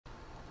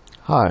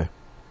Hi,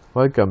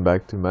 welcome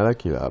back to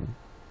MalakiLab.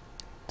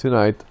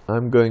 Tonight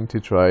I'm going to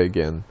try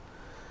again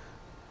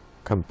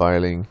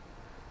compiling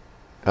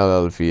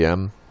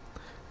LLVM,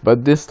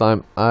 but this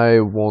time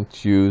I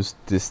won't use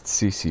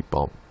DistCC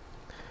pump.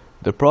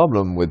 The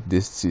problem with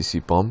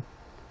DistCC pump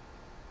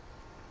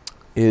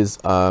is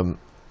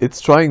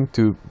it's trying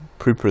to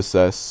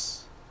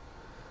preprocess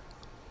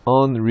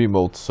on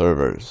remote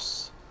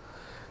servers,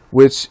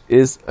 which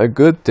is a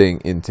good thing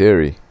in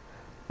theory.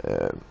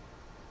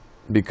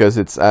 Because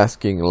it's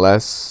asking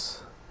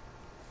less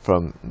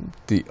from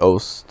the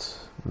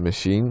host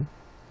machine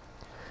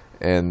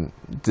and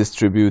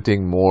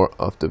distributing more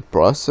of the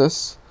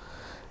process,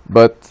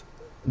 but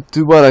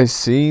to what I've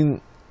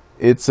seen,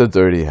 it's a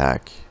dirty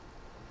hack.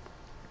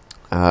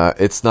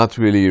 It's not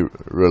really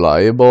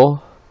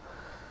reliable,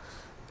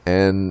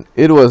 and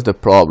it was the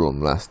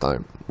problem last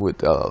time with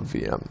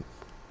LLVM,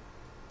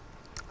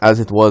 as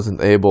it wasn't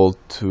able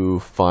to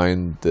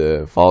find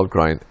the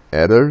Valgrind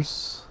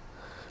headers.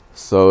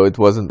 So it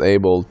wasn't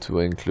able to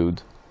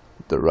include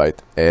the right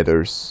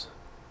headers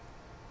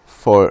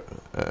for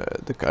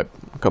the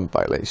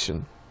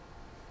compilation.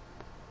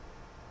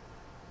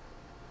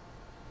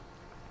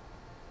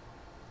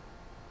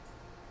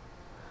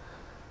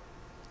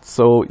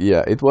 So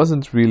yeah, it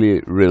wasn't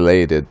really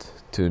related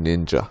to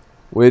Ninja,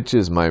 which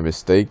is my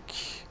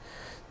mistake.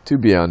 To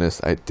be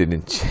honest, I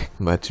didn't check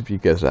much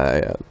because I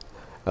had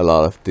a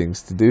lot of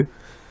things to do.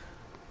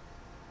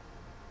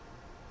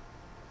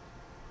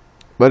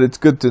 But it's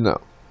good to know.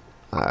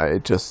 I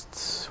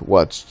just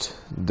watched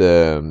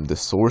the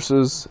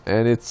sources,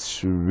 and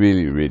it's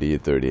really a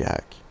dirty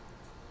hack.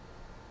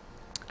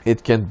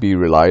 It can't be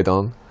relied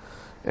on,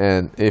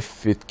 and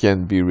if it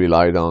can be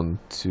relied on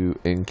to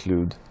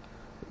include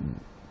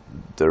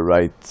the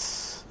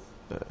right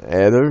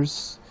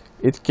headers,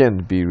 it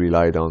can be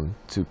relied on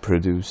to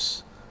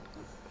produce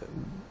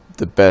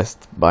the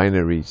best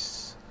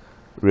binaries,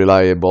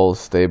 reliable,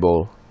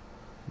 stable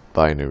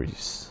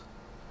binaries.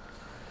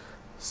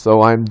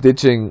 So I'm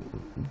ditching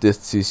this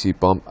CC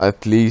pump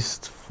at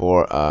least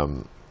for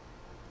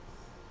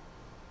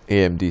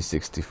AMD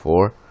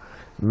 64.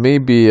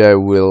 Maybe I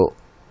will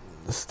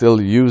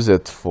still use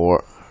it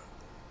for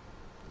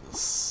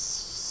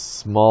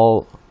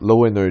small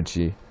low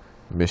energy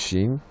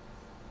machine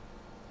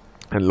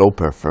and low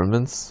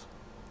performance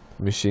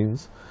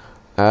machines,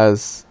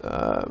 as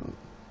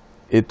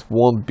it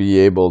won't be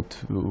able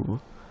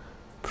to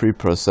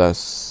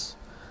pre-process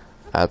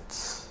at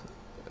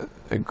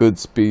a good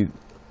speed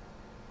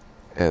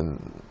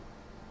and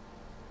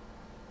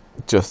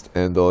just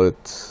handle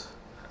it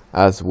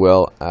as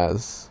well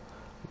as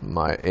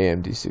my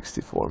AMD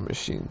 64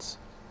 machines.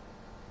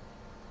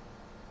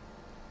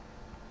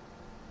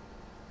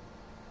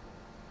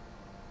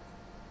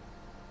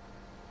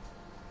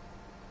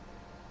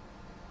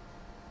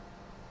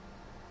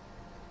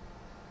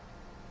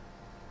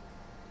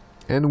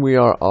 And we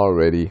are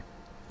already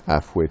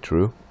halfway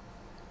through.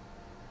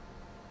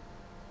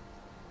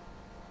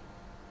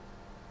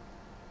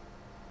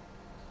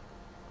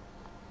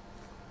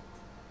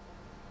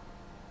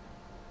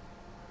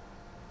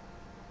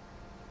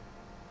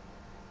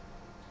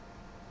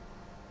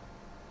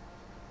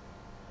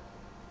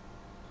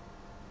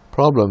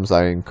 Problems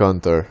I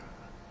encounter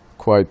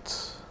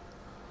quite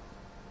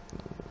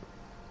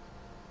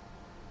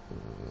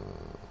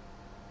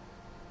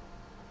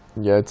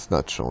yeah, it's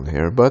not shown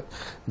here, but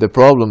the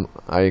problem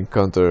I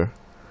encounter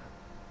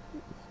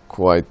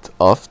quite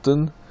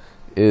often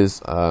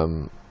is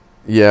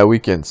yeah, we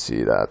can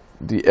see that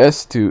the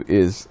S2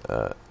 is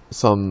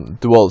some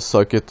dual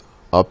socket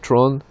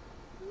Optron,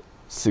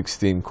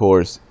 16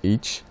 cores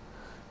each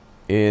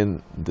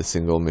in the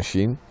single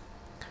machine,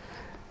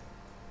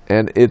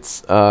 and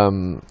it's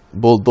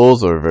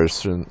Bulldozer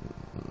version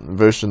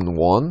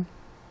 1,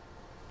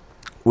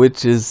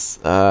 which is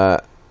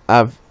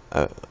have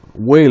a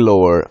way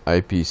lower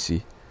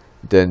IPC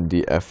than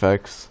the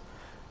FX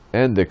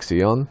and the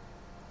Xeon,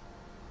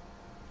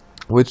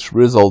 which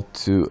result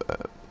to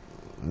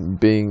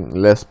being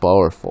less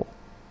powerful.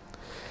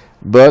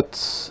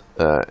 But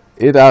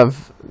it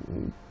have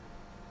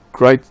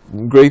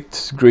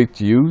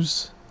great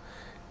use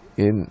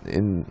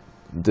in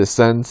the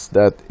sense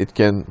that it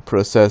can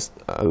process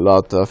a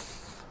lot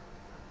of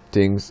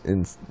things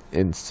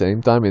in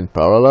same time, in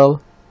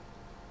parallel,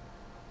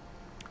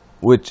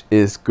 which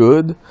is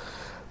good.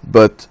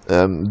 But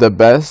the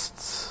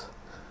best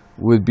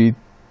would be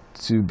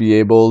to be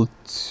able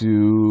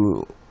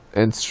to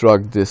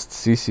instruct this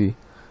CC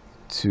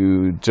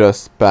to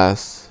just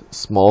pass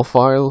small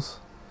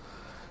files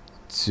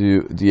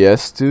to the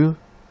S2,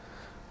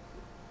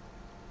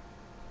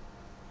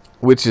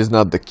 which is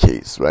not the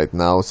case right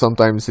now.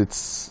 Sometimes it's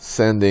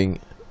sending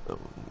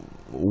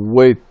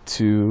way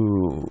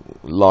too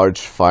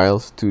large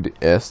files to the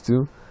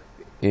S2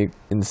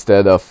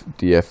 instead of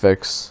the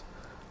FX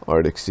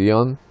or the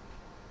Xeon.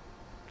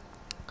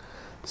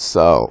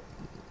 So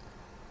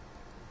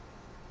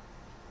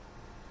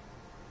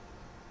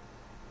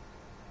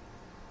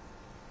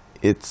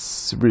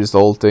it's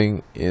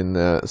resulting in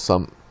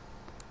some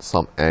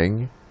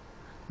hang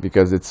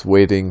because it's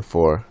waiting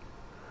for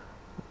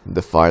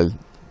the file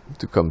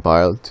to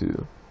compile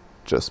to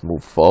just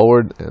move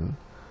forward and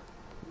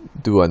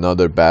do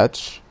another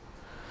batch.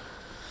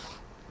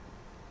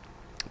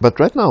 But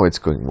right now it's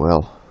going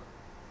well.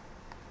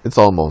 It's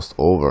almost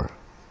over.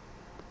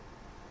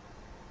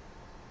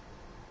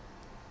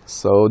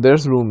 So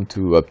there's room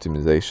to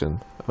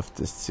optimization of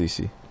this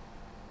CC.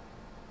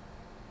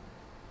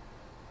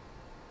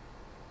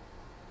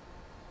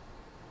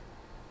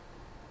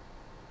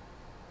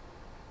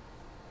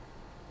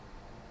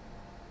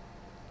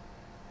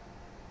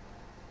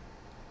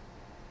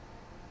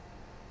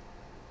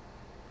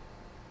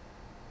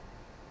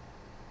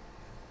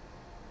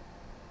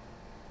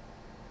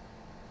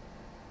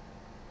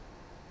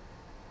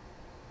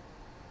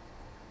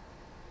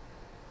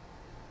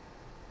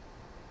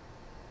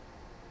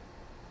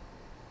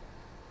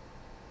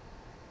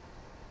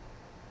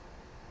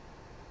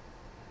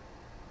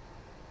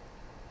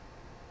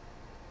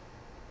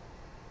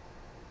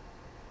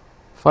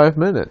 Five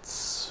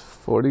minutes,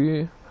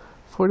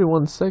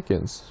 41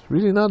 seconds.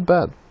 Really not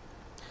bad.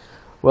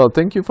 Well,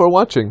 thank you for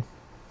watching.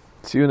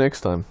 See you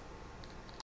next time.